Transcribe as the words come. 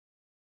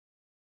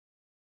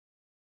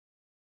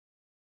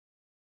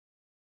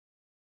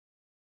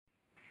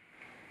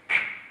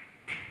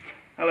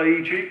Hello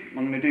YouTube,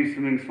 I'm going to do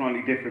something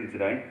slightly different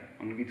today.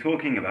 I'm going to be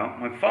talking about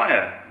my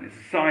fire. It's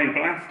a side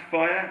blast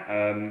fire.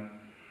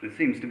 There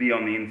seems to be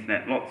on the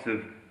internet lots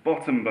of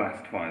bottom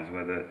blast fires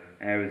where the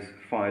air is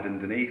fired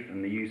underneath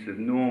and the use of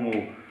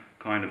normal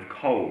kind of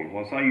coal,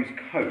 whilst I use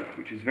coke,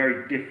 which is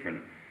very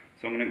different.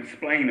 So I'm going to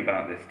explain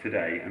about this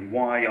today and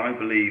why I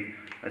believe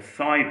a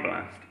side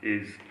blast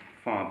is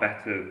far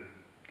better,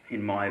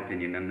 in my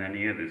opinion, than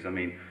any others. I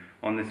mean,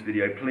 on this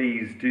video,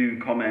 please do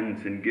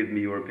comment and give me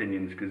your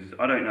opinions, because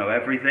I don't know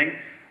everything,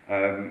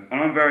 and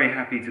I'm very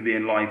happy to be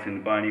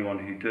enlightened by anyone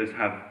who does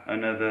have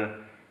another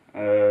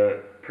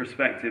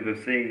perspective of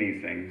seeing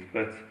these things.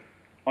 But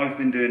I've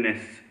been doing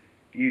this,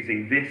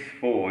 using this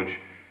forge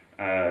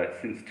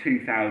since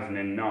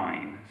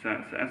 2009,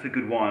 so that's a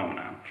good while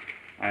now.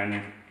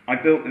 And I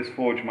built this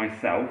forge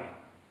myself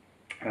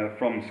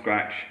from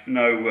scratch.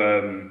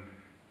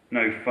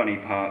 No funny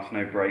parts,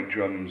 no brake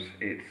drums.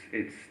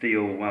 It's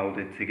steel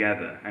welded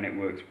together and it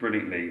works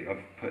brilliantly.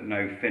 I've put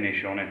no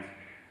finish on it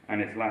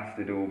and it's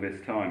lasted all this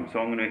time. So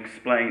I'm going to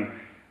explain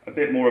a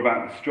bit more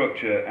about the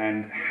structure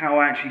and how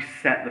I actually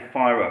set the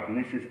fire up.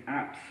 And this is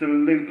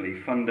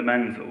absolutely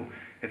fundamental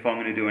if I'm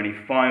going to do any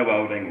fire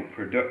welding or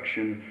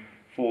production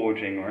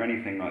forging or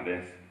anything like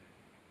this.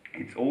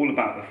 It's all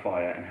about the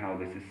fire and how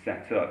this is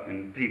set up.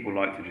 And people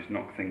like to just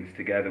knock things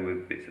together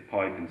with bits of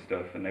pipe and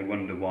stuff, and they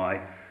wonder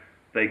why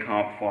they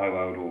can't fire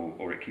weld,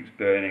 or it keeps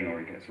burning,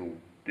 or it gets all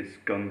this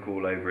gunk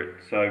all over it.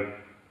 So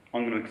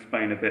I'm going to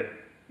explain a bit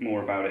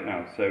more about it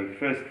now. So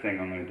first thing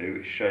I'm going to do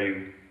is show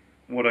you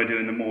what I do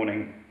in the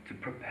morning to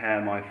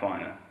prepare my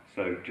fire.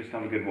 So just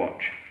have a good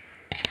watch.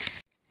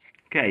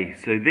 Okay,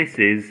 so this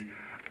is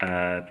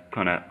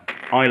kind of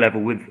eye level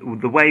with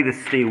the way the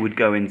steel would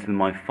go into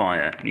my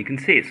fire. And you can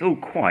see it's all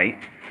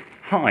quite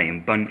high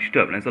and bunched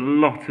up. There's a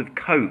lot of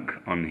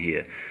coke on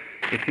here.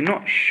 If you're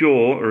not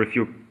sure, or if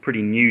you're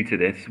pretty new to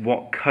this,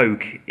 what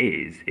coke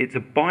is, it's a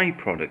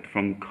byproduct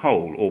from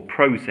coal or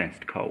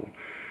processed coal.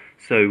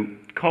 So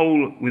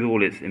coal, with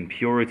all its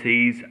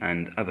impurities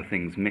and other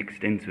things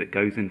mixed into it,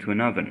 goes into an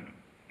oven.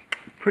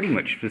 Pretty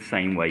much the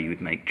same way you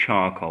would make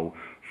charcoal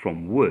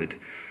from wood.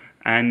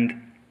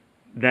 And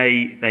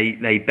they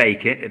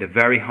bake it at a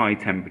very high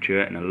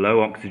temperature in a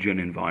low oxygen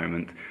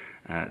environment.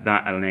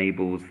 That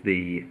enables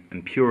the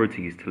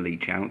impurities to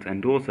leach out,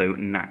 and also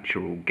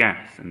natural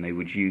gas, and they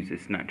would use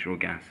this natural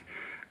gas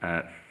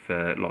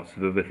for lots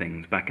of other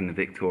things. Back in the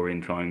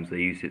Victorian times, they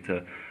used it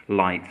to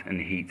light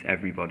and heat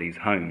everybody's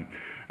home.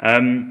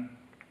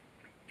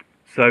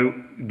 So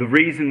the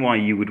reason why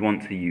you would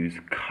want to use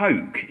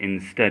coke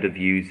instead of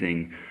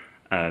using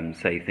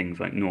say things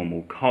like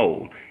normal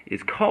coal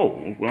is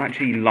coal will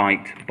actually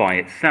light by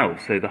itself,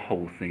 so the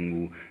whole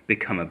thing will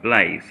become a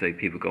blaze. So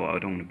people go, oh, I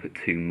don't want to put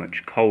too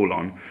much coal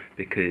on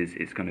because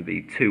it's going to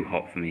be too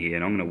hot for me here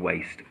and I'm going to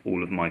waste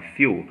all of my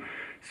fuel.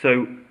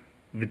 So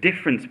the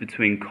difference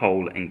between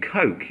coal and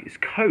coke is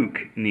coke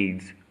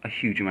needs a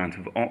huge amount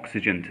of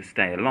oxygen to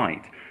stay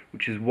alight,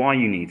 which is why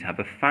you need to have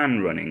a fan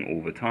running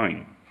all the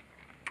time.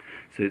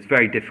 So it's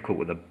very difficult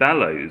with a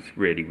bellows,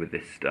 really, with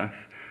this stuff,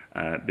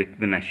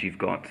 unless you've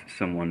got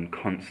someone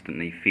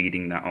constantly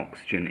feeding that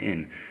oxygen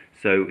in.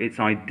 So it's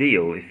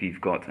ideal if you've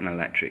got an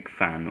electric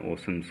fan or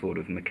some sort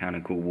of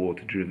mechanical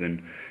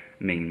water-driven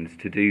means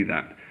to do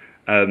that.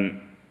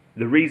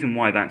 The reason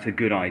why that's a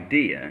good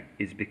idea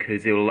is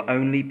because it will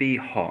only be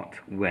hot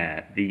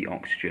where the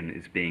oxygen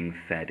is being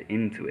fed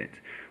into it,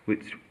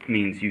 which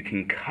means you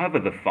can cover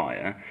the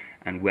fire,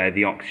 and where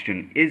the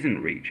oxygen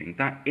isn't reaching,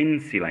 that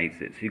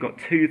insulates it. So you've got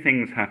two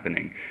things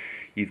happening.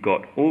 You've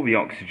got all the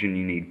oxygen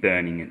you need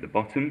burning at the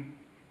bottom.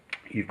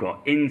 You've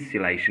got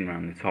insulation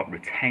around the top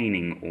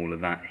retaining all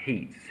of that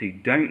heat. So you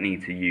don't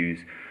need to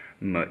use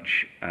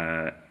much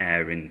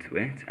air into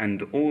it.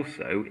 And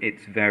also,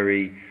 it's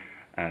very,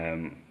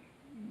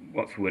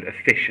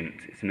 efficient.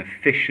 It's an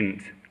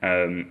efficient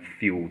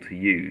fuel to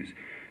use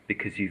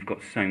because you've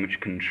got so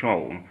much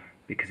control,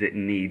 because it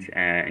needs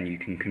air and you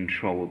can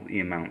control the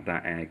amount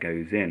that air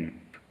goes in.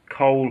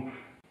 Coal,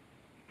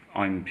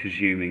 I'm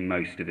presuming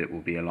most of it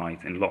will be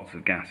alight, and lots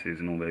of gases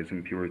and all those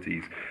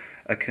impurities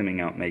are coming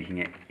out, making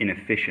it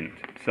inefficient.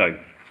 So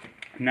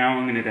now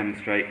I'm going to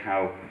demonstrate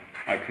how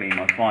I clean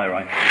my fire.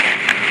 I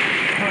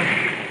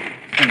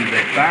send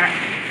it back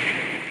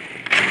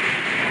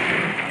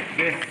like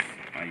this.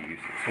 I use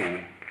a tool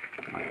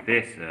like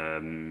this, a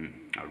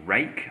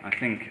rake, I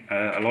think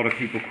a lot of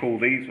people call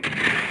these,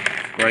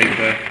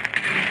 scraper.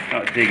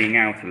 Start digging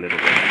out a little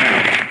bit.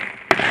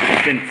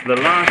 Now, since the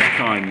last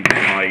time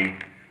I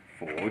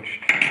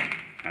forged,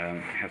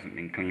 it hasn't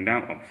been cleaned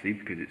out, obviously,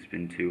 because it's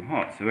been too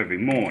hot. So every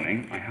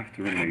morning I have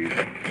to remove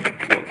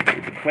what's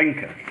called the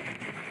clinker.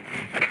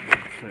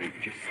 So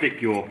just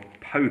stick your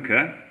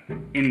poker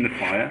in the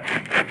fire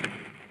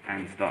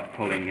and start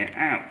pulling it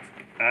out.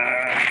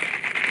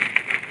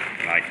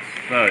 Like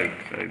so.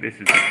 So this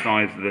is the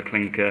size of the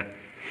clinker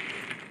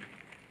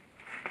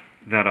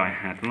that I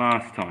had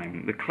last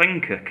time. The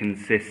clinker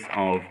consists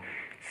of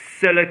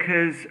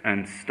silicas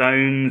and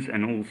stones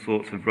and all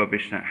sorts of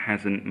rubbish that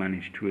hasn't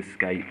managed to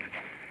escape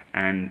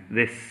and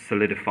this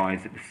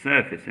solidifies at the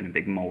surface in a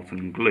big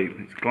molten glue.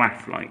 It's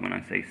glass-like when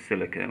I say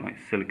silica, like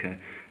silica,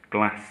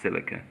 glass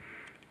silica.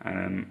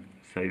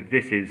 So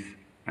this is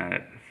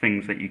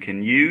things that you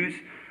can use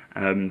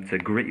to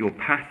grit your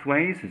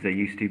pathways, as they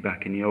used to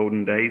back in the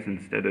olden days,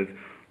 instead of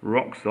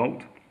rock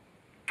salt.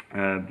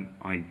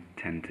 I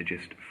tend to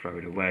just throw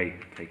it away,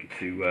 take it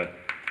to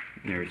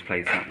nearest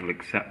place that will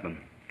accept them.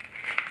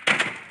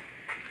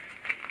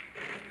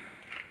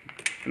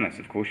 Unless,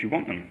 of course, you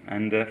want them,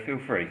 and feel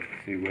free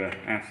to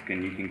ask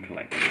and you can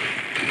collect them.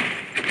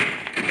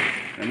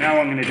 So now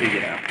I'm going to dig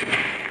it out.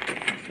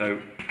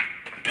 So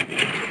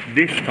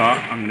this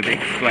part I'm going to be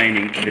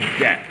explaining the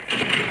depth,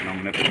 and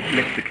I'm going to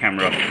lift the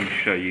camera up and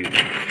show you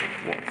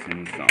what's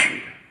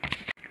inside.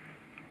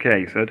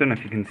 Okay, so I don't know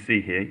if you can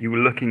see here, you were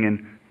looking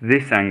in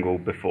this angle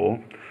before,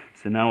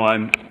 so now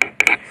I'm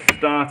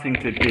starting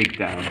to dig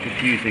down,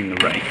 just using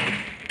the rake.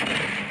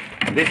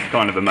 This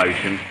kind of a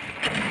motion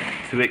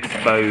to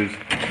expose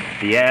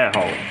the air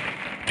hole.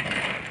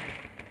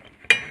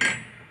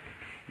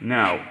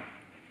 Now,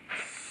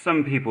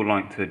 some people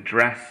like to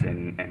dress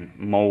and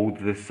mould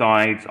the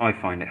sides. I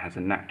find it has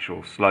a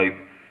natural slope,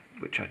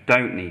 which I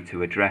don't need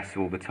to address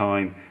all the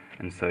time,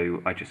 and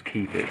so I just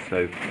keep it.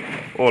 So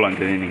all I'm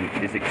doing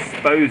is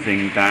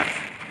exposing that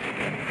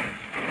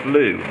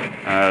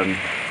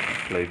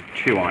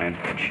chew iron.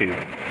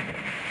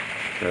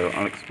 So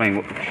I'll explain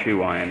what the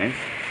chew iron is,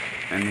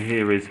 and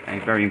here is a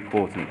very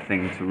important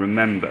thing to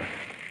remember.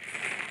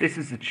 This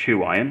is the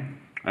chew iron.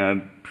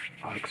 I'll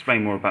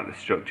explain more about the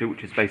structure,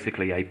 which is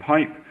basically a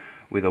pipe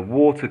with a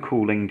water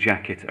cooling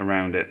jacket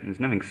around it. There's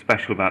nothing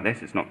special about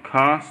this. It's not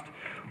cast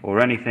or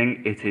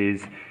anything. It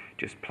is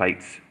just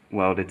plates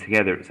welded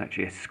together. It's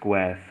actually a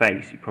square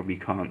face. You probably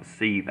can't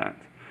see that.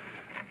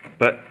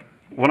 But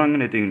what I'm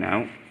going to do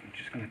now, I'm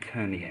just going to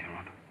turn the air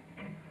on.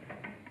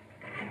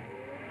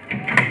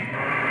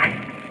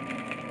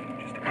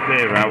 Just to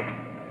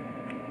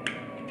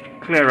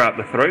clear out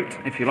the throat,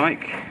 if you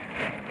like.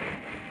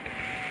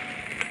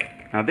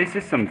 Now this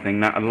is something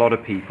that a lot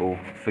of people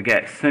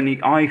forget. Certainly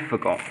I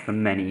forgot for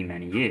many,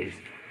 many years,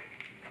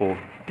 or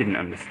didn't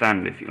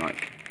understand, if you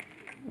like.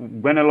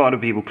 When a lot of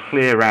people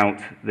clear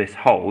out this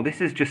hole, this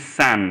is just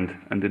sand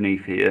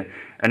underneath here,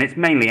 and it's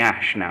mainly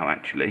ash now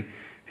actually.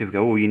 People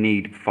go, oh, you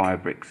need fire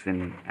bricks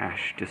and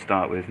ash to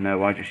start with.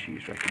 No, I just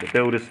used regular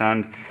builder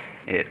sand.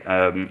 It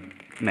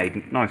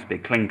made nice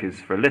big clinkers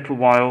for a little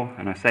while,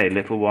 and I say a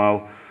little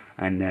while,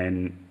 and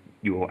then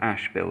your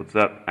ash builds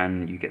up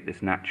and you get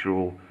this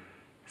natural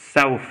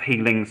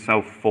self-healing,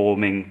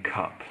 self-forming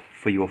cup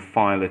for your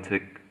filer to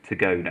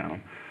go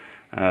down.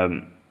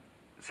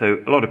 So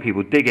a lot of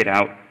people dig it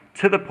out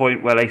to the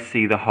point where they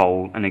see the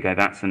hole and they go,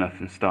 that's enough,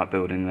 and start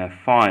building their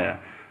fire.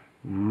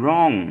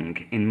 Wrong,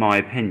 in my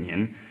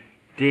opinion.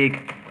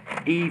 Dig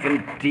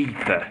even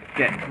deeper.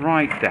 Get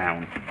right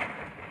down.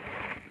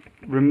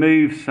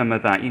 Remove some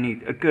of that. You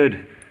need a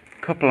good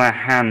couple of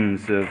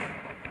hands of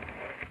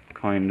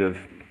kind of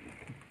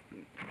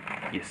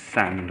your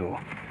sand or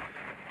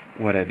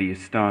whatever you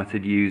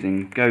started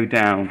using. Go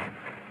down,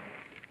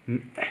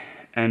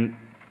 and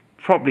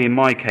probably in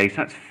my case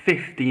that's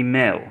 50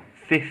 mil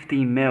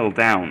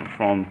down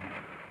from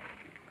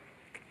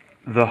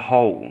the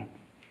hole.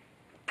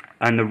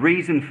 And the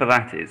reason for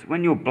that is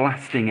when you're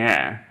blasting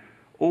air,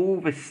 all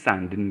this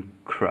sand and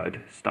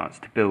crud starts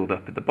to build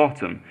up at the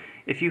bottom.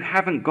 If you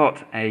haven't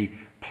got a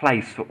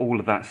place for all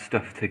of that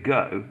stuff to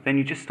go, then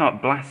you just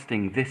start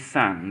blasting this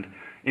sand,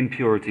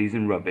 impurities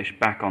and rubbish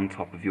back on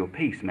top of your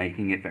piece,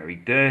 making it very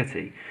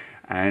dirty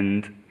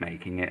and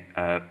making it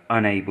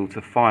unable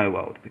to fire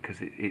weld, because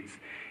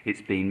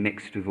it's been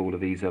mixed with all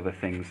of these other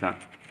things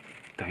that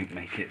don't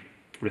make it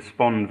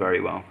respond very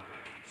well.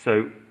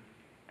 So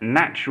a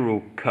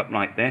natural cut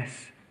like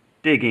this,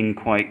 digging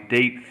quite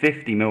deep,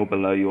 50 mil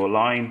below your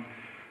line,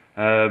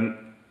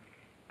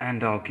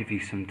 and I'll give you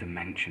some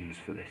dimensions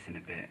for this in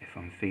a bit if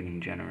I'm feeling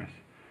generous.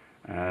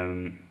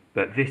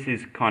 But this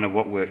is kind of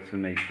what works for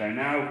me. So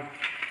now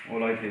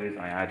all I do is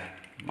I add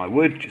my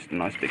wood, just a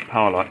nice big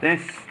pile like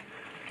this.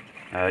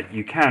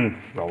 You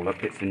can roll up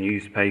bits of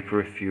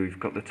newspaper if you've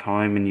got the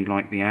time and you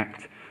like the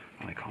act.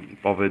 I can't be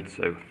bothered,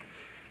 so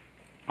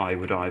I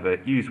would either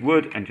use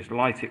wood and just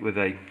light it with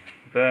a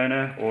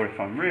burner, or if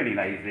I'm really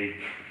lazy,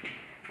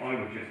 I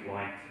would just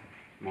light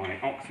my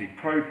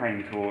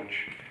oxypropane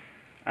torch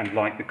and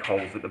light the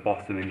coals at the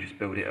bottom and just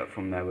build it up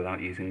from there without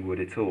using wood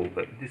at all.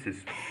 But this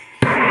is...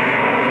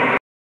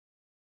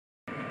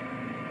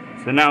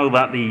 So now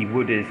that the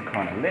wood is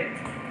kind of lit,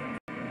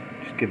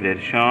 just give it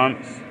a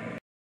chance.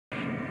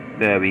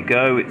 There we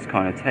go, it's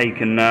kind of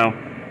taken now.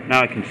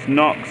 Now I can just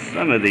knock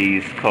some of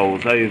these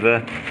coals over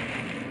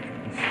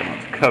and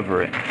start to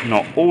cover it.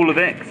 Not all of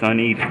it, because I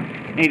need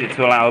it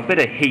to allow a bit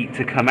of heat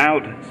to come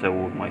out, so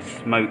all my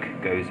smoke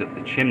goes up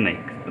the chimney.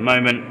 'Cause at the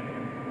moment,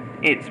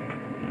 it's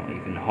not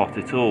even hot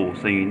at all,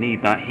 so you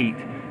need that heat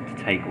to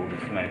take all the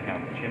smoke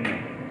out the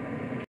chimney.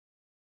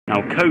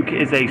 Now, coke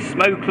is a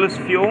smokeless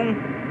fuel,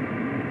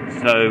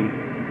 so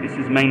this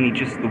is mainly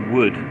just the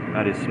wood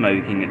that is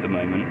smoking at the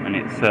moment, and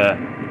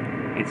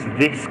It's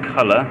this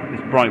colour, this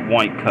bright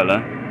white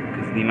colour,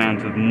 because of the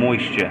amount of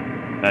moisture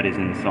that is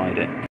inside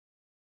it.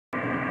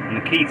 And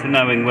the key to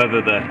knowing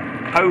whether the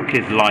coke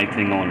is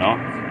lighting or not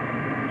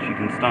is you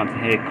can start to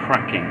hear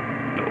cracking,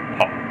 little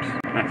pops.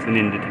 That's an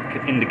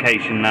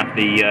indication that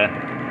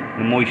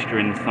the moisture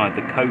inside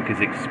the coke is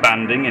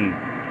expanding and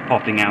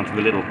popping out of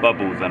the little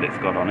bubbles that it's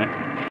got on it.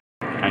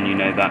 And you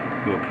know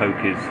that your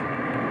coke is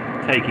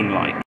taking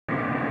light.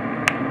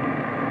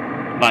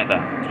 Like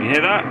that. Do you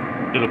hear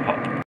that? Little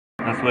pop.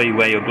 That's where you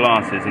wear your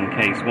glasses in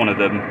case one of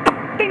them,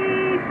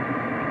 ding,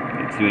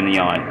 hits you in the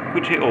eye,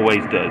 which it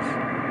always does.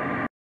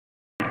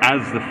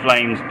 As the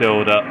flames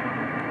build up,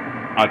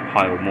 I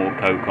pile more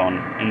coke on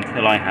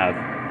until I have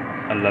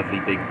a lovely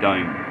big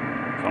dome.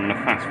 So I'm going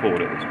to fast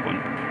forward at this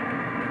point.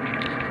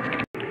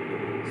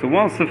 So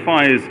whilst the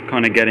fire's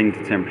kind of getting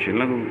to temperature,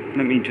 let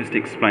me just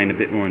explain a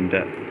bit more in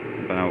depth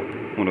about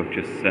what I've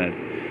just said.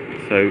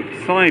 So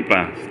side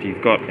blast,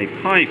 you've got a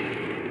pipe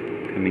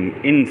coming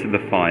into the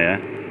fire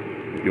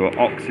with your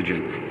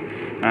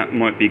oxygen. That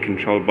might be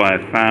controlled by a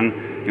fan.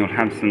 You'll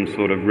have some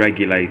sort of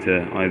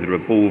regulator, either a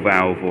ball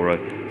valve or a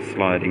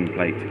sliding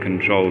plate to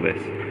control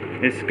this.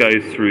 This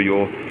goes through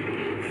your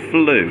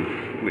flue,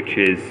 which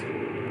is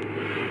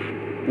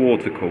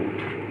water cooled,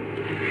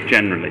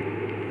 generally.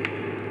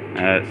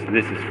 So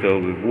this is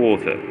filled with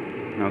water.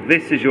 Now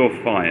this is your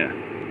fire.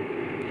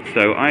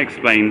 So I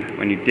explained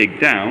when you dig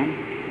down,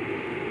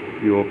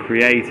 you're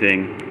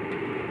creating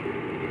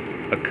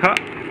a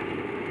cup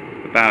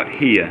about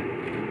here.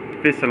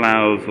 This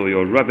allows all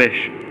your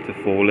rubbish to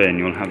fall in.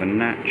 You'll have a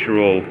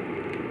natural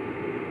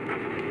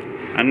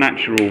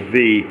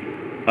V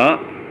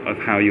up of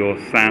how your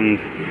sand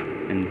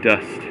and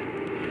dust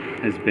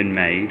has been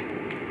made.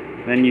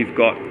 Then you've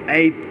got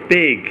a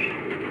big,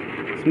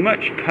 as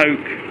much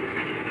coke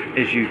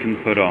as you can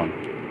put on,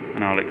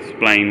 and I'll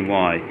explain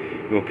why.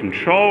 You're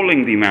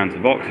controlling the amount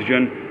of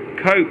oxygen.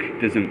 Coke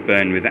doesn't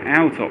burn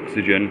without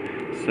oxygen,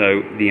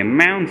 so the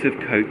amount of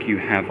coke you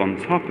have on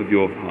top of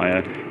your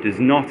fire does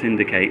not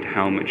indicate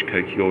how much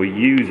coke you're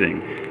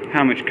using.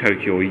 How much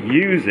coke you're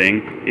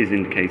using is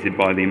indicated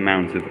by the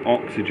amount of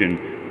oxygen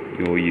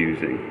you're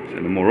using. So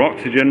the more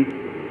oxygen,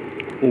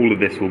 all of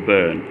this will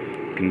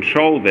burn.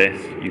 Control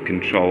this, you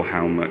control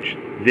how much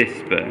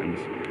this burns.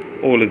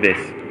 All of this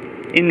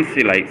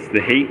insulates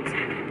the heat.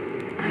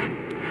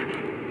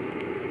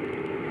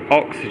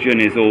 Oxygen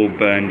is all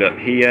burned up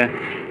here.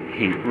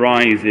 Heat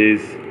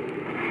rises.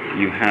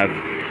 You have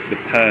the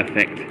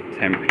perfect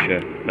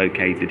temperature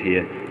located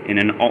here in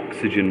an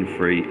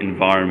oxygen-free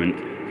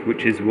environment,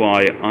 which is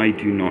why I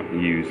do not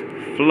use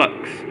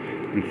flux.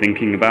 And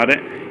thinking about it,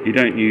 they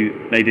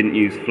didn't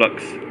use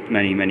flux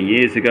many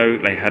years ago.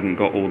 They hadn't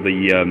got all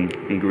the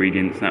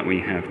ingredients that we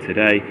have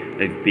today.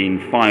 They've been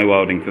fire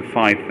welding for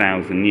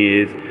 5,000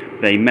 years.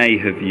 They may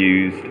have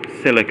used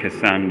silica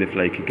sand if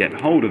they could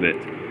get hold of it,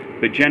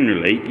 but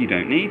generally you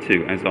don't need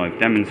to, as I've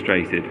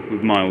demonstrated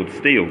with mild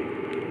steel.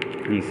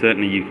 And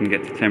certainly you can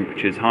get to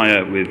temperatures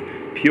higher with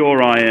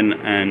pure iron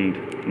and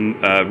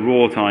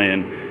wrought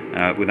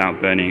iron without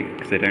burning it,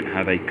 because they don't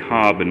have a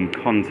carbon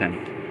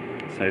content.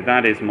 So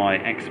that is my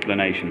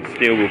explanation.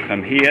 Steel will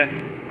come here,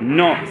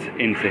 not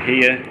into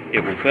here.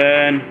 It will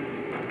burn,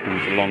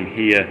 comes along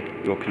here.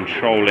 You're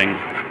controlling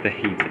the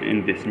heat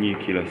in this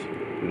nucleus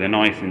with a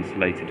nice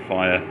insulated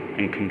fire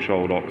and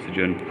controlled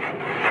oxygen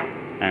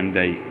and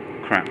a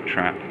crap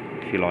trap,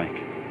 if you like.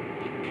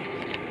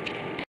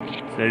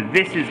 So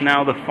this is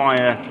now the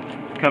fire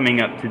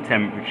coming up to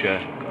temperature.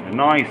 Got a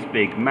nice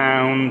big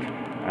mound.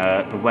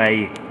 The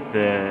way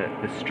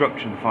the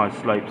structure of the fire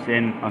slopes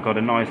in, I've got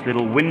a nice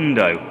little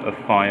window of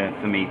fire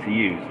for me to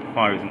use. The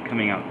fire isn't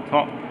coming out the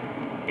top,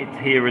 it's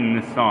here in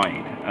the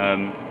side.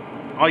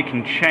 I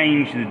can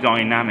change the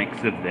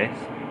dynamics of this.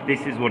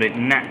 This is what it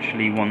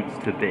naturally wants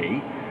to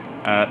be,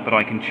 but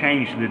I can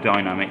change the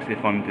dynamics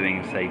if I'm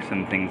doing, say,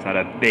 some things that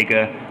are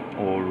bigger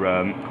or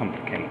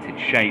complicated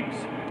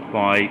shapes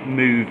by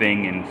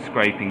moving and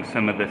scraping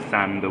some of the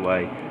sand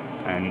away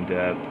and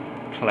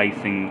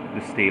placing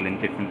the steel in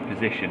different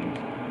positions.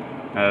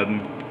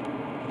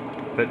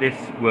 But this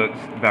works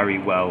very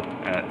well,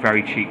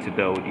 very cheap to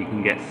build. You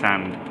can get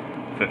sand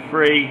for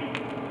free,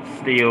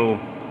 steel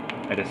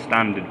at a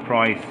standard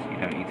price. You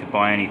don't need to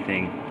buy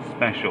anything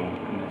special.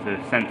 And there's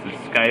a sense of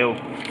scale,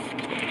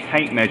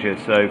 tape measure.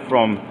 So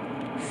from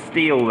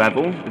steel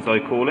level, as I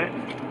call it,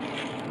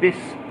 this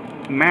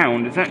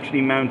mound is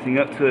actually mounting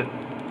up to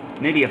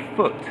nearly a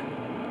foot.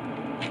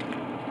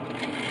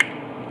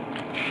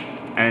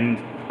 And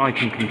I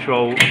can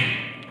control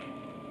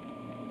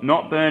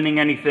not burning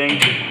anything,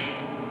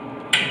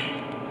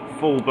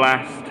 full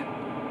blast,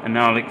 and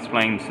now I'll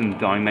explain some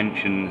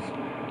dimensions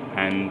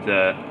and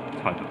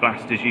type of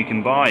blasters you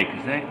can buy,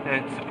 because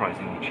they're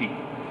surprisingly cheap.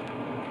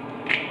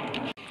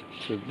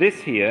 So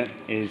this here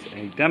is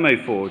a demo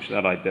forge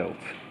that I built.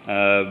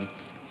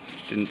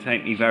 Didn't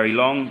take me very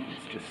long.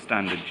 It's just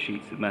standard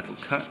sheets of metal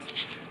cut,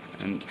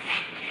 and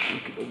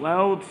look at the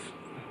welds.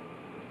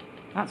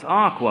 That's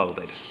arc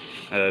welded,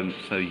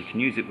 so you can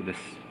use it with a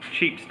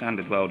cheap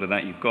standard welder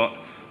that you've got.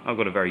 I've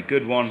got a very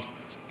good one,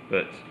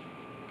 but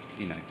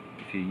you know,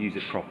 if you use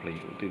it properly,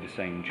 it will do the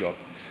same job.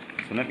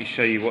 So let me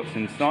show you what's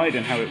inside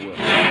and how it works.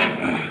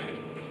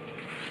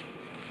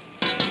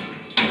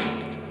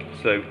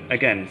 So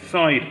again,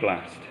 side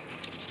blast.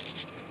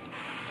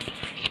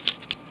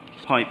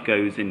 Pipe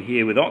goes in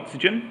here with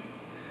oxygen.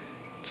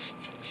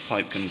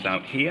 Pipe comes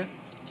out here.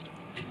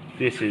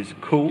 This is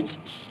cool.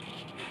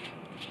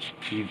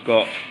 You've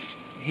got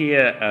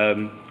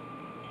here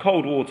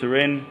cold water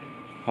in,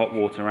 hot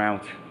water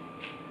out,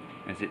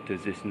 as it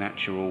does this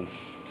natural,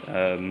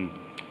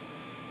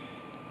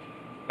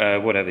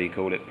 whatever you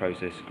call it,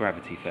 process,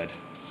 gravity fed,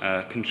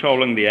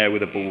 controlling the air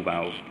with a ball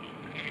valve.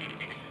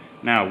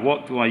 Now,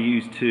 what do I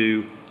use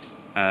to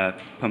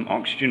pump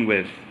oxygen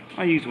with?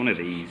 I use one of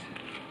these.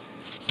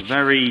 It's a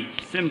very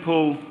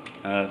simple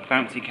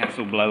bouncy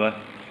castle blower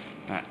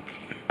that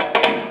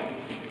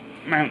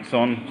mounts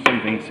on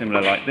something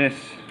similar like this.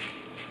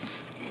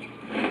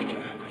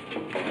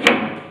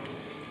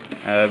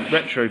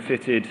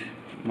 Retrofitted.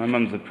 My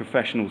mum's a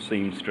professional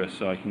seamstress,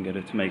 so I can get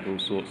her to make all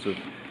sorts of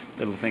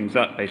little things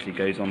up. Basically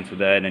goes onto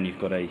there, and then you've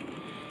got a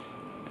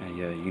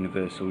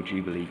universal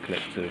Jubilee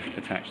clip to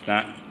attach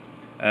that.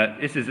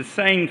 This is the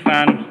same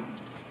fan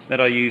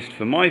that I used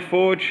for my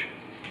forge.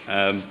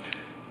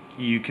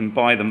 You can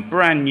buy them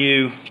brand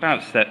new,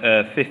 about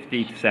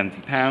 50 to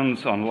 70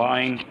 pounds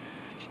online,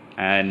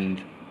 and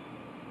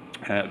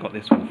I got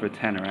this one for a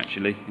tenner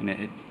actually, and it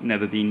had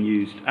never been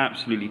used.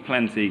 Absolutely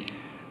plenty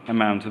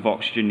amount of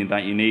oxygen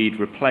that you need,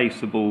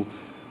 replaceable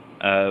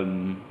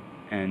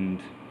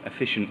and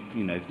efficient.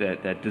 You know,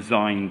 they're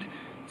designed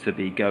to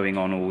be going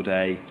on all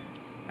day,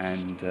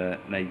 and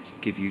they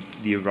give you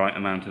the right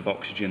amount of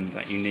oxygen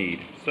that you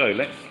need. So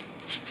let's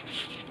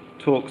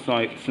talk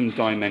some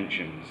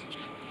dimensions.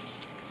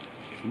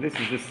 And this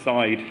is the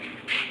side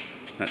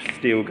that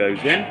steel goes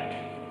in.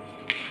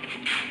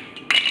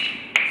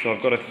 So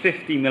I've got a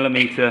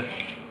 50mm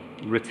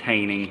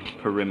retaining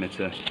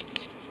perimeter,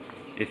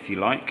 if you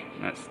like.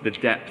 That's the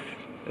depth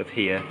of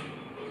here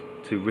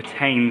to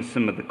retain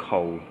some of the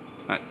coal,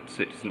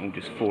 so it doesn't all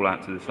just fall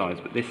out to the sides.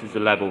 But this is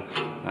the level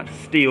that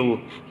steel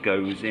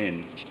goes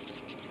in.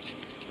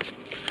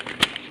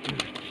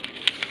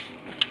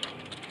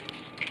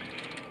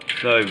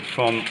 So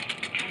from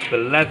the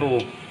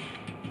level,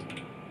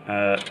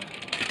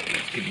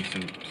 let's give you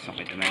some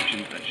side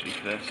dimensions actually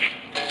first.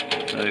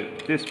 So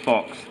this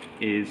box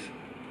is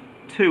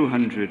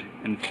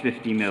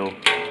 250mm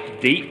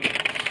deep.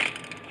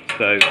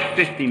 So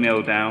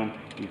 50mm down,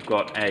 you've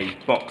got a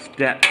box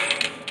depth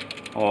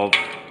of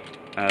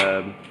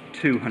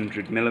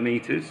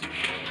 200mm.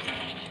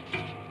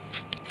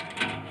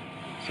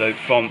 So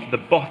from the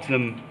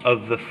bottom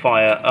of the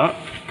fire up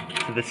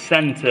to the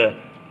centre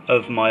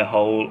of my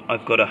hole,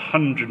 I've got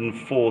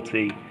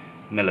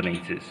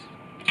 140mm.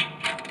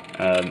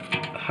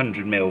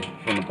 100mm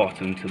from the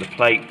bottom to the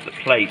plate. The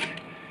plate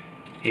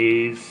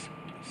is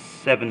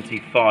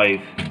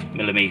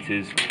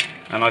 75mm,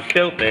 and I've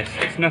built this.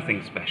 It's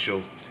nothing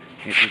special.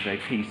 It is a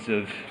piece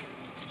of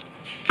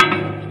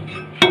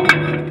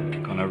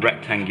kind of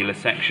rectangular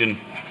section.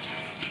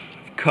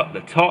 I've cut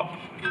the top.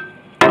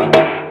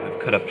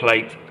 I've cut a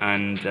plate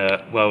and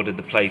welded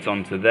the plate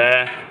onto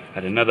there.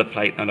 Had another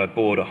plate that I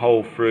bored a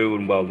hole through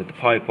and welded the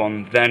pipe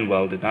on, then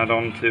welded that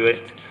onto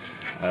it.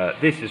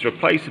 This is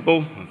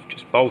replaceable. I've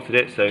just bolted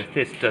it, so if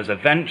this does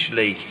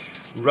eventually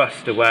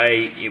rust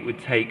away, it would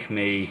take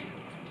me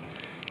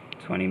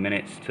 20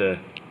 minutes to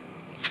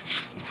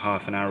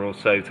half an hour or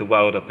so to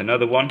weld up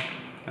another one.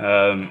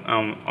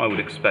 I would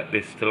expect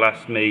this to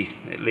last me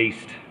at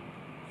least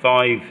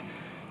 5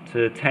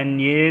 to 10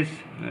 years.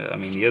 I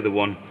mean, the other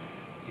one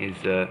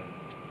is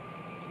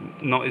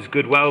not as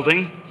good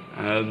welding.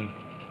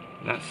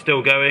 That's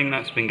still going.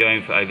 That's been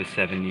going for over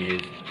 7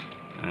 years,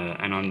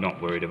 and I'm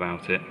not worried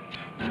about it.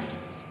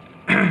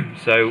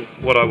 So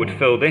what I would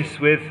fill this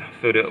with,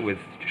 filled it with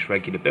just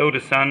regular builder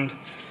sand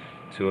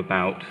to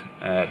about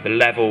the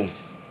level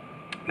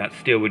that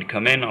steel would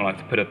come in. I like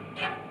to put a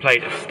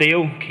plate of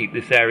steel, keep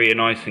this area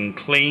nice and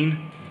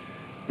clean,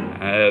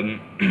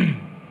 and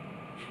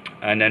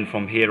then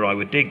from here I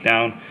would dig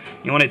down.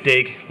 You want to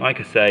dig, like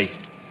I say,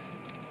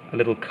 a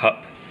little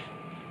cup,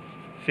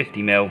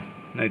 50mm,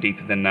 no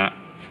deeper than that,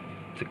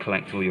 to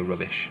collect all your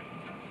rubbish.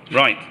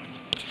 Right.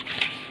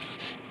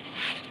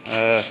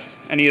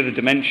 Any other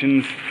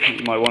dimensions that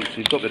you might want to?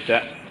 You've got the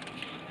depth.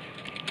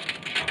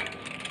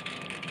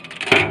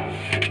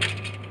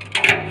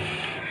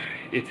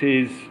 It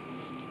is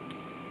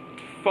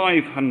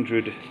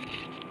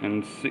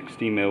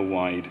 560mm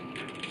wide.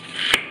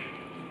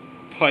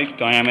 Pipe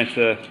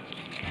diameter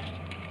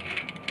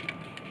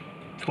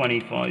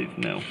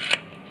 25mm.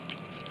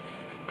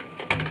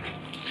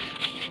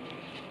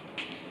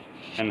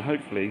 And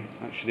hopefully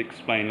that should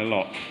explain a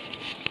lot.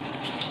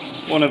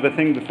 One other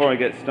thing before I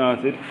get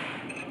started.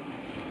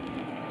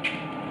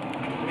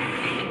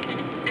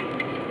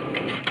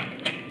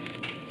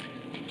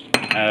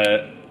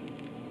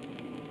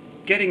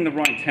 getting the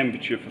right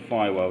temperature for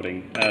fire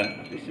welding.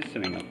 This is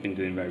something I've been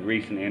doing very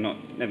recently, and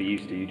never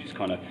used to. You just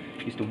kind of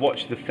used to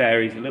watch the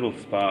fairies, the little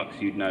sparks.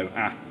 You'd know,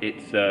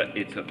 it's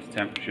up to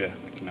temperature.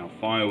 I can now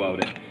fire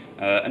weld it.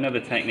 Another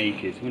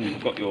technique is when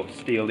you've got your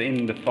steel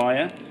in the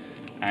fire,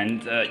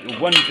 and you're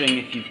wondering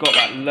if you've got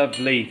that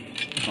lovely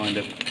kind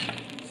of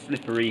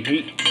slippery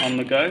heat on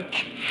the go.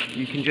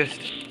 You can just,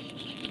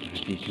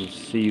 if you can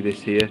see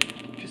this here,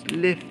 just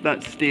lift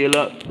that steel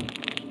up,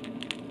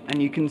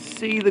 and you can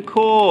see the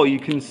core, you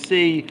can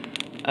see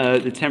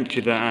the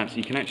temperature that at. So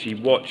you can actually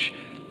watch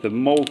the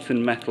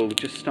molten metal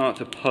just start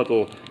to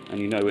puddle, and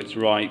you know it's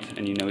right,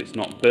 and you know it's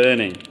not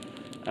burning.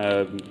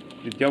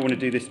 You don't want to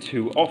do this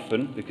too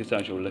often, because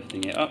as you're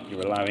lifting it up,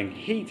 you're allowing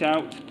heat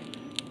out,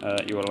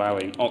 you're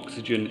allowing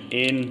oxygen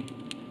in,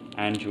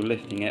 and you're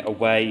lifting it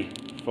away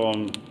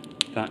from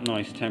that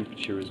nice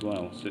temperature as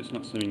well. So it's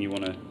not something you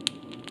want to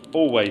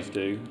always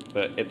do,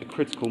 but at the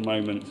critical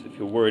moments, if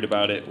you're worried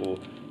about it or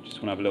just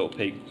want to have a little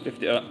peek,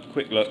 lift it up,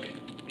 quick look,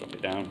 drop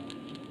it down,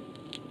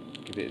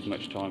 give it as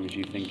much time as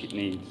you think it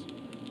needs.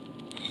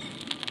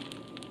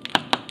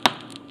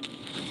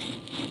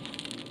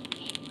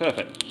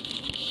 Perfect.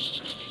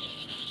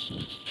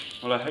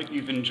 Well, I hope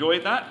you've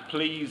enjoyed that.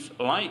 Please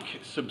like,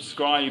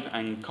 subscribe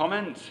and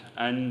comment,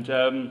 and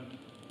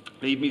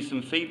leave me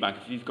some feedback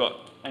if you've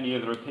got any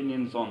other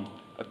opinions on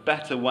a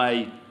better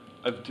way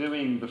of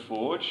doing the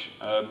forge,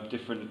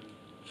 different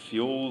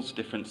fuels,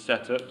 different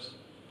setups.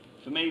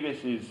 For me,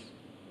 this is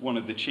one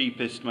of the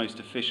cheapest, most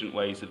efficient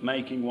ways of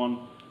making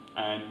one,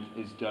 and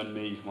has done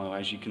me, well,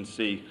 as you can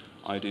see,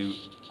 I do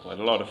quite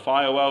a lot of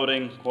fire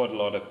welding, quite a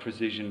lot of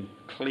precision,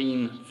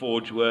 clean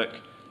forge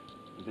work.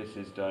 This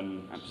is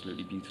done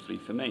absolutely beautifully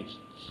for me.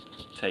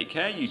 Take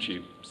care,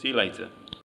 YouTube. See you later.